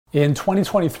In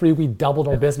 2023, we doubled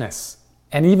our business.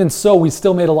 And even so, we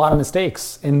still made a lot of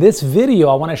mistakes. In this video,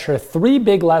 I want to share 3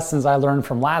 big lessons I learned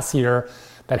from last year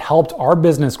that helped our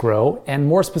business grow, and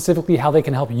more specifically, how they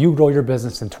can help you grow your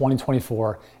business in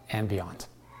 2024 and beyond.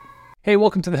 Hey,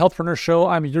 welcome to the Healthpreneur Show.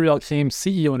 I'm Yuri Elkaim,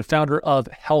 CEO and founder of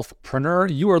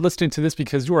Healthpreneur. You are listening to this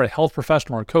because you are a health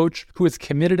professional or coach who is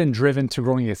committed and driven to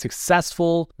growing a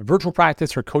successful virtual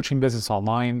practice or coaching business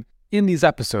online. In these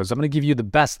episodes, I'm going to give you the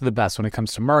best of the best when it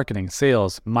comes to marketing,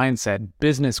 sales, mindset,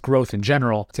 business growth in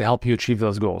general to help you achieve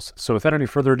those goals. So without any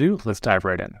further ado, let's dive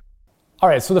right in. All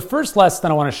right, so the first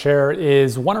lesson I want to share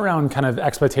is one around kind of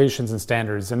expectations and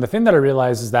standards. And the thing that I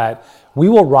realize is that we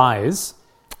will rise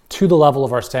to the level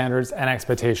of our standards and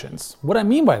expectations. What I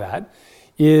mean by that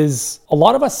is a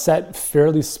lot of us set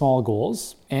fairly small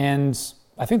goals, and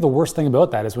I think the worst thing about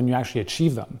that is when you actually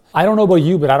achieve them. I don't know about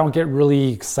you, but I don't get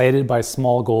really excited by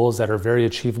small goals that are very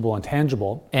achievable and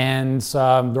tangible. And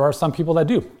there are some people that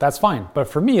do. That's fine. But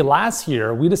for me, last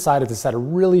year, we decided to set a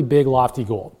really big, lofty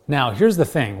goal. Now, here's the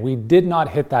thing. We did not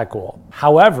hit that goal.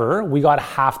 However, we got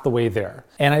half the way there.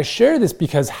 And I share this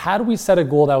because had we set a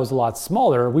goal that was a lot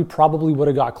smaller, we probably would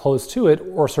have got close to it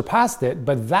or surpassed it.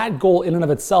 But that goal in and of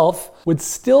itself would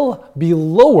still be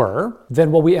lower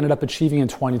than what we ended up achieving in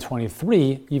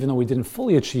 2023, even though we didn't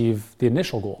fully achieve the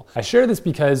initial goal. I share this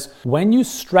because when you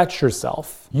stretch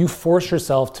yourself, you force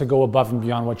yourself to go above and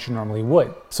beyond what you normally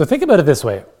would. So think about it this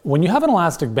way. When you have an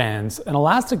elastic band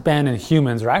and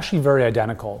humans are actually very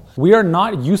identical. We are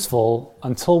not useful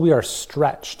until we are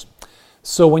stretched.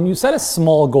 So when you set a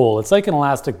small goal, it's like an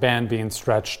elastic band being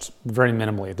stretched very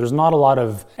minimally. There's not a lot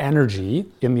of energy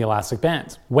in the elastic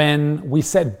band. When we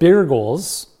set bigger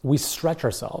goals, we stretch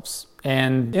ourselves.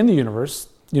 And in the universe,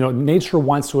 nature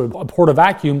wants to abhor a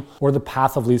vacuum or the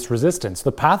path of least resistance.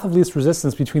 The path of least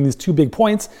resistance between these 2 big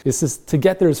points is just to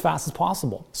get there as fast as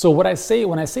possible. So when I say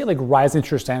like rise into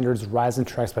your standards, rise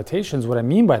into your expectations, what I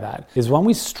mean by that is when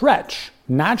we stretch,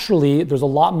 naturally there's a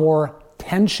lot more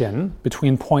tension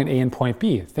between point A and point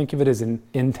B. Think of it as in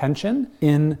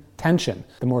tension.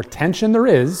 The more tension there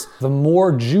is, the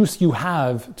more juice you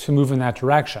have to move in that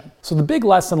direction. So the big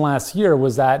lesson last year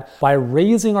was that by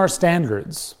raising our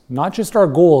standards, not just our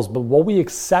goals, but what we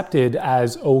accepted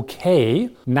as okay,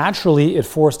 naturally it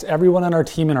forced everyone on our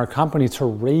team and our company to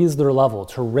raise their level,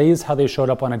 to raise how they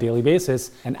showed up on a daily basis.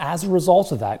 And as a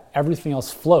result of that, everything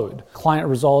else flowed. Client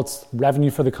results, revenue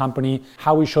for the company,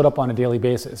 how we showed up on a daily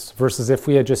basis versus if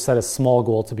we had just set a small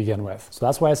goal to begin with. So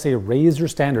that's why I say raise your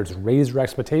standards, raise your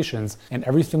expectations, and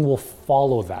everything will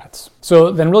follow that. So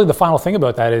then really the final thing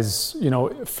about that is,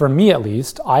 for me at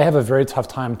least, I have a very tough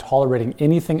time tolerating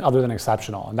anything other than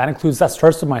exceptional. And that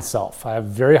starts with myself. I have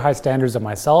very high standards of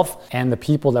myself and the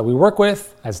people that we work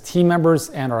with as team members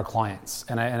and our clients.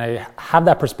 And I have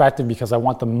that perspective because I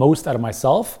want the most out of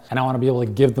myself and I want to be able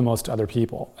to give the most to other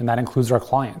people. And that includes our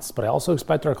clients. But I also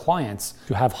expect our clients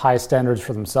to have high standards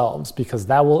for themselves because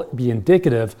that will be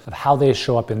indicative of how they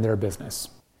show up in their business.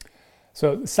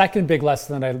 So the second big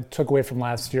lesson that I took away from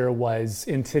last year was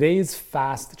in today's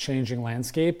fast changing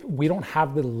landscape, we don't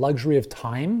have the luxury of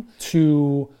time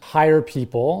to hire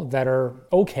people that are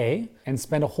okay and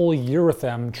spend a whole year with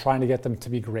them trying to get them to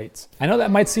be great. I know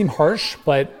that might seem harsh,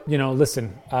 but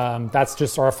listen, that's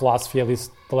just our philosophy, at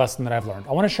least the lesson that I've learned.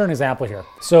 I want to share an example here.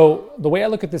 So the way I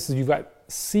look at this is you've got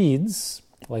seeds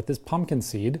like this pumpkin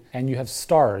seed and you have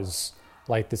stars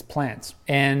like this plant.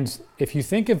 And if you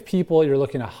think of people you're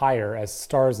looking to hire as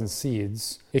stars and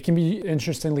seeds, it can be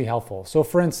interestingly helpful. So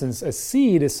for instance, a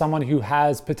seed is someone who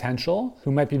has potential,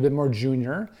 who might be a bit more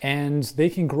junior, and they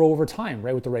can grow over time,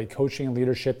 right? With the right coaching and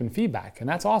leadership and feedback. And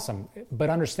that's awesome. But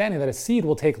understanding that a seed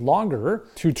will take longer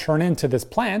to turn into this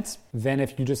plant than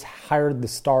if you just hired the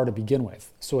star to begin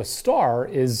with. So a star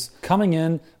is coming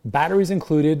in, batteries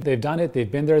included, they've done it,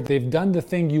 they've been there, they've done the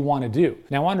thing you want to do.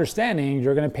 Now understanding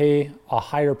you're going to pay a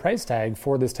higher price tag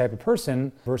for this type of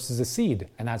person versus a seed.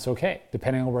 And that's okay,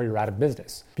 depending on where you're at in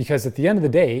business. Because at the end of the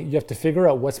day, you have to figure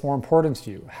out what's more important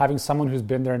to you, having someone who's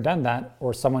been there and done that,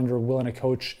 or someone you're willing to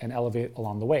coach and elevate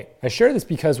along the way. I share this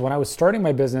because when I was starting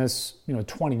my business,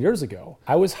 20 years ago,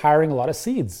 I was hiring a lot of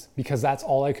seeds because that's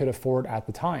all I could afford at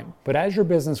the time. But as your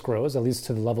business grows, at least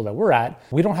to the level that we're at,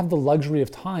 we don't have the luxury of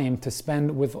time to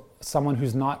spend with someone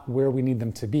who's not where we need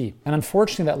them to be. And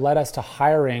unfortunately, that led us to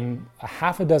hiring a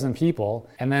half a dozen people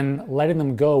and then letting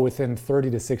them go within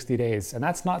 30 to 60 days. And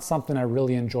that's not something I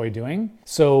really enjoy doing.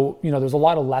 So, there's a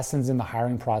lot of lessons in the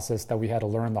hiring process that we had to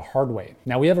learn the hard way.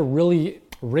 Now, we have a really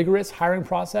rigorous hiring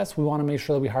process. We want to make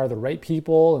sure that we hire the right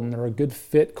people and they're a good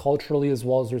fit culturally as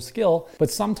well as their skill.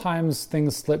 But sometimes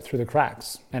things slip through the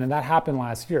cracks. And that happened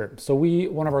last year. So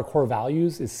one of our core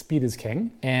values is speed is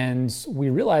king. And we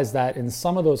realized that in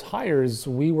some of those hires,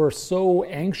 we were so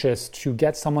anxious to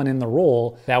get someone in the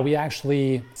role that we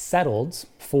actually settled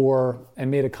for and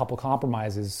made a couple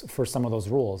compromises for some of those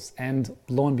roles. And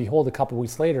lo and behold, a couple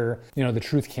weeks later, the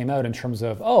truth came out in terms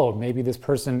of, oh, maybe this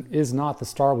person is not the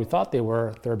star we thought they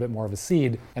were. They're a bit more of a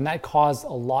seed. And that caused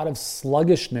a lot of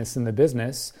sluggishness in the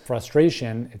business,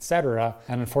 frustration, etc.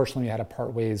 And unfortunately, we had to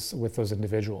part ways with those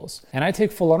individuals. And I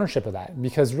take full ownership of that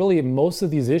because really most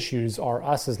of these issues are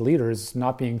us as leaders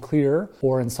not being clear,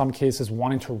 or in some cases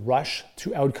wanting to rush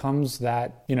to outcomes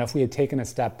that, if we had taken a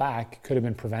step back, could have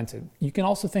been prevented. You can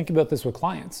also think about this with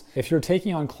clients. If you're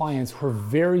taking on clients who are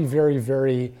very, very,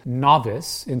 very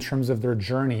novice in terms of their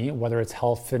journey, whether it's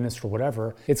health, fitness, or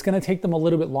whatever, it's going to take them a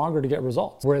little bit longer to get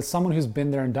results. Whereas someone who's been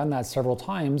there and done that several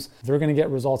times, they're going to get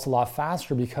results a lot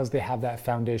faster because they have that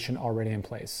foundation already in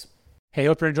place. Hey,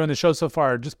 hope you're enjoying the show so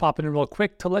far. Just popping in real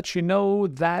quick to let you know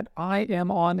that I am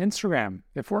on Instagram.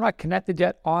 If we're not connected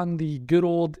yet on the good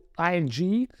old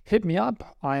ING, hit me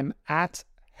up. I'm at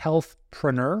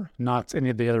Healthpreneur, not any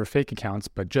of the other fake accounts,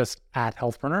 but just at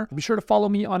Healthpreneur. Be sure to follow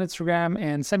me on Instagram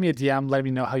and send me a DM. Let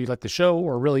me know how you like the show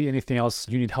or really anything else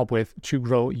you need help with to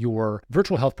grow your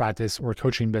virtual health practice or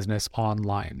coaching business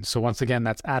online. So once again,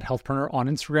 that's at Healthpreneur on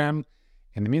Instagram.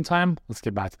 In the meantime, let's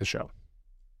get back to the show.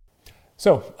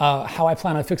 So how I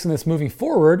plan on fixing this moving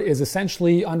forward is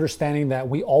essentially understanding that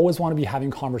we always want to be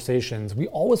having conversations. We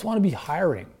always want to be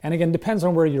hiring. And again, depends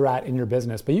on where you're at in your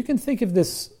business. But you can think of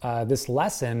this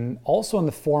lesson also in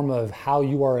the form of how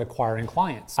you are acquiring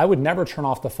clients. I would never turn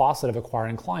off the faucet of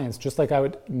acquiring clients, just like I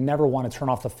would never want to turn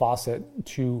off the faucet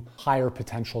to hire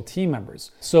potential team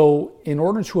members. So in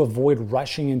order to avoid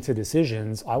rushing into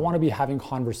decisions, I want to be having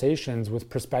conversations with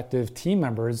prospective team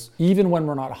members, even when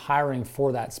we're not hiring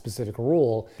for that specific role,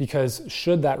 because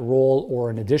should that role or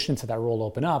in addition to that role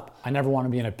open up, I never want to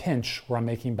be in a pinch where I'm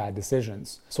making bad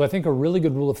decisions. So I think a really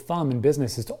good rule of thumb in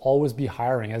business is to always be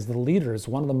hiring. As the leaders,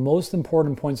 one of the most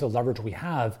important points of leverage we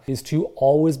have is to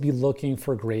always be looking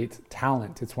for great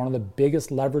talent. It's one of the biggest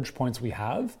leverage points we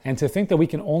have. And to think that we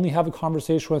can only have a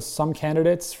conversation with some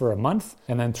candidates for a month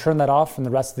and then turn that off and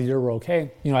the rest of the year we're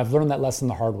okay, I've learned that lesson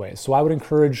the hard way. So I would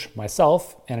encourage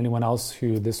myself and anyone else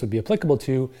who this would be applicable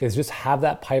to is just have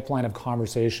that pipeline of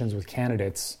conversations with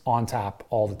candidates on tap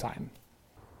all the time.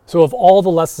 So of all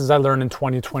the lessons I learned in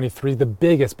 2023, the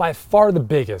biggest, by far the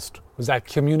biggest, was that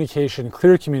communication,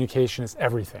 clear communication is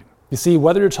everything. You see,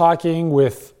 whether you're talking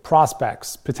with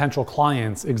prospects, potential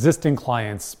clients, existing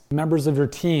clients, members of your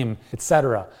team,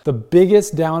 etc., the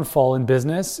biggest downfall in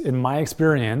business, in my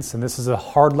experience, and this is a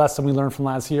hard lesson we learned from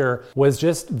last year, was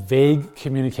just vague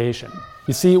communication.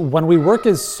 You see, when we work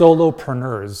as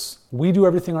solopreneurs, we do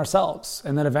everything ourselves.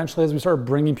 And then eventually as we start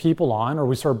bringing people on or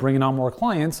we start bringing on more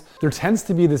clients, there tends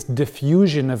to be this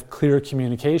diffusion of clear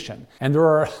communication. And there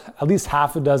are at least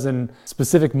half a dozen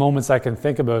specific moments I can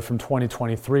think about from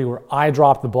 2023 where I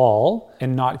dropped the ball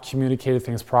and not communicated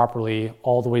things properly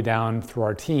all the way down through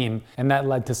our team. And that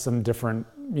led to some different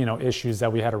issues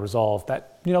that we had to resolve that,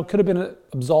 could have been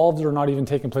absolved or not even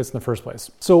taking place in the first place.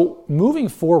 So moving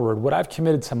forward, what I've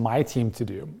committed to my team to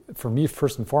do, for me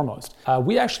first and foremost,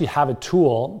 we actually have a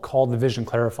tool called the Vision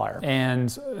Clarifier.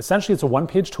 And essentially it's a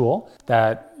one-page tool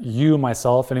that you,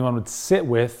 myself, anyone would sit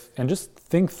with and just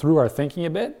think through our thinking a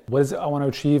bit. What is it I want to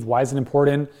achieve? Why is it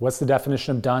important? What's the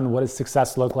definition of done? What does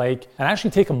success look like? And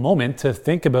actually take a moment to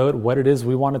think about what it is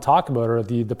we want to talk about or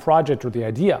the project or the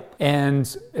idea.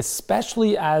 And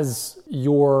especially as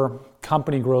your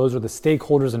company grows or the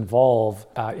stakeholders involved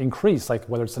increase, like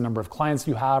whether it's the number of clients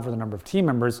you have or the number of team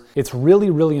members, it's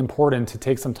really, really important to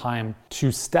take some time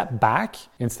to step back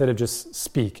instead of just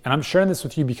speak. And I'm sharing this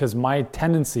with you because my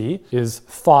tendency is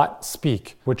thought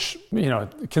speak, which,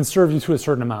 can serve you to a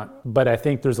certain amount, but I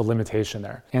think there's a limitation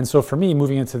there. And so for me,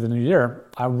 moving into the new year,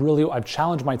 I've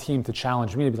challenged my team to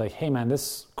challenge me to be like, hey man,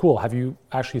 this cool. Have you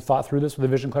actually thought through this with the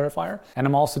Vision Clarifier? And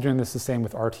I'm also doing this the same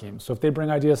with our team. So if they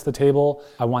bring ideas to the table,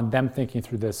 I want them thinking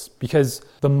through this because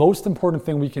the most important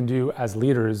thing we can do as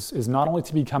leaders is not only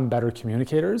to become better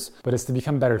communicators, but it's to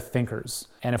become better thinkers.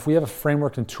 And if we have a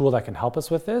framework and tool that can help us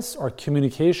with this, our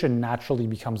communication naturally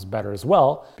becomes better as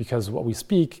well because what we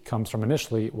speak comes from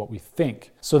initially what we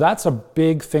think. So that's a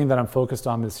big thing that I'm focused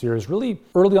on this year is really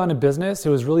early on in business, it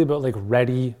was really about like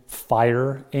ready,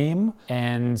 fire, aim.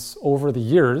 And over the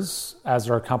years, as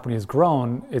our company has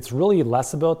grown, it's really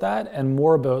less about that and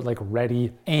more about like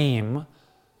ready, aim,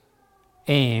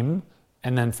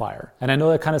 and then fire. And I know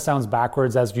that kind of sounds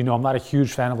backwards, as you know, I'm not a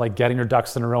huge fan of like getting your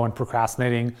ducks in a row and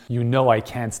procrastinating. You know, I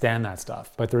can't stand that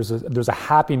stuff. But there's a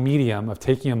happy medium of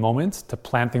taking a moment to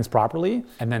plan things properly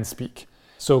and then speak.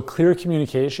 So clear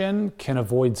communication can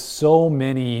avoid so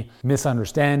many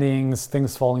misunderstandings,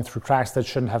 things falling through cracks that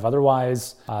shouldn't have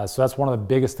otherwise. So that's one of the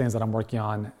biggest things that I'm working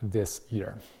on this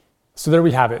year. So there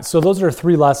we have it. So those are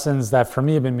 3 lessons that for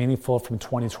me have been meaningful from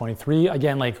 2023.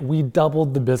 Again, like we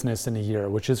doubled the business in a year,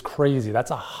 which is crazy. That's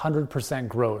 100%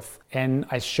 growth. And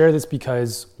I share this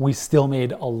because we still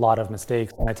made a lot of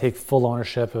mistakes, and I take full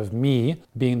ownership of me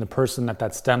being the person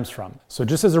that stems from. So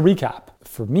just as a recap,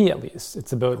 for me at least,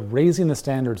 it's about raising the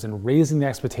standards and raising the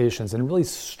expectations and really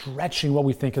stretching what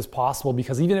we think is possible,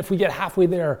 because even if we get halfway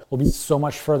there, we'll be so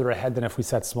much further ahead than if we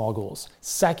set small goals.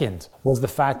 Second was the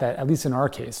fact that, at least in our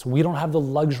case, we don't have the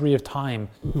luxury of time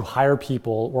to hire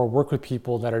people or work with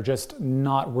people that are just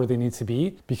not where they need to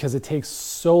be, because it takes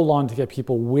so long to get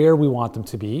people where we want them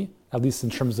to be, at least in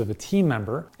terms of a team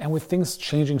member. And with things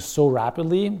changing so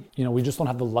rapidly, we just don't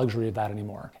have the luxury of that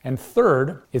anymore. And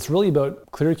third, it's really about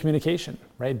clear communication,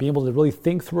 right? Being able to really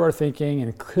think through our thinking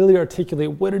and clearly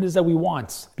articulate what it is that we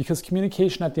want. Because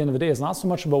communication at the end of the day is not so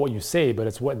much about what you say, but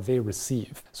it's what they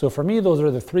receive. So for me, those are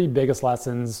the 3 biggest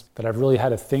lessons that I've really had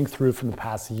to think through from the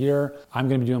past year. I'm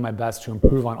gonna be doing my best to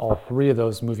improve on all 3 of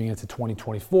those moving into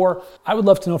 2024. I would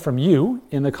love to know from you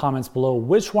in the comments below,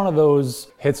 which one of those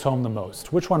hits home the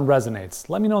most? Which one resonates?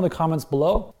 Let me know in the comments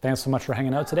below. Thanks so much for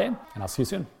hanging out today, and I'll see you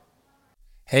soon.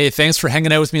 Hey, thanks for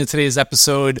hanging out with me in today's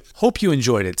episode. Hope you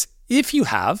enjoyed it. If you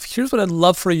have, here's what I'd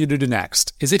love for you to do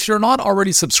next, is if you're not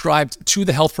already subscribed to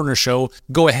the Healthpreneur Show,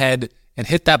 go ahead and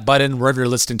hit that button wherever you're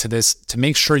listening to this to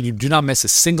make sure you do not miss a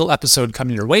single episode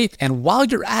coming your way. And while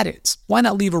you're at it, why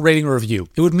not leave a rating or review?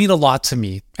 It would mean a lot to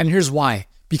me. And here's why.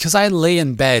 Because I lay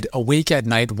in bed awake at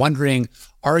night wondering,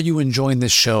 are you enjoying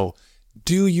this show?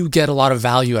 Do you get a lot of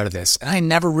value out of this? And I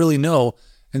never really know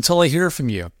until I hear from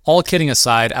you. All kidding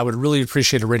aside, I would really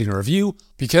appreciate a rating or review,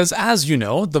 because as you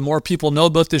know, the more people know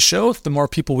about this show, the more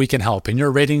people we can help. And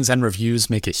your ratings and reviews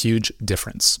make a huge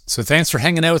difference. So thanks for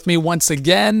hanging out with me once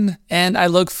again, and I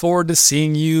look forward to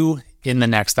seeing you in the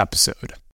next episode.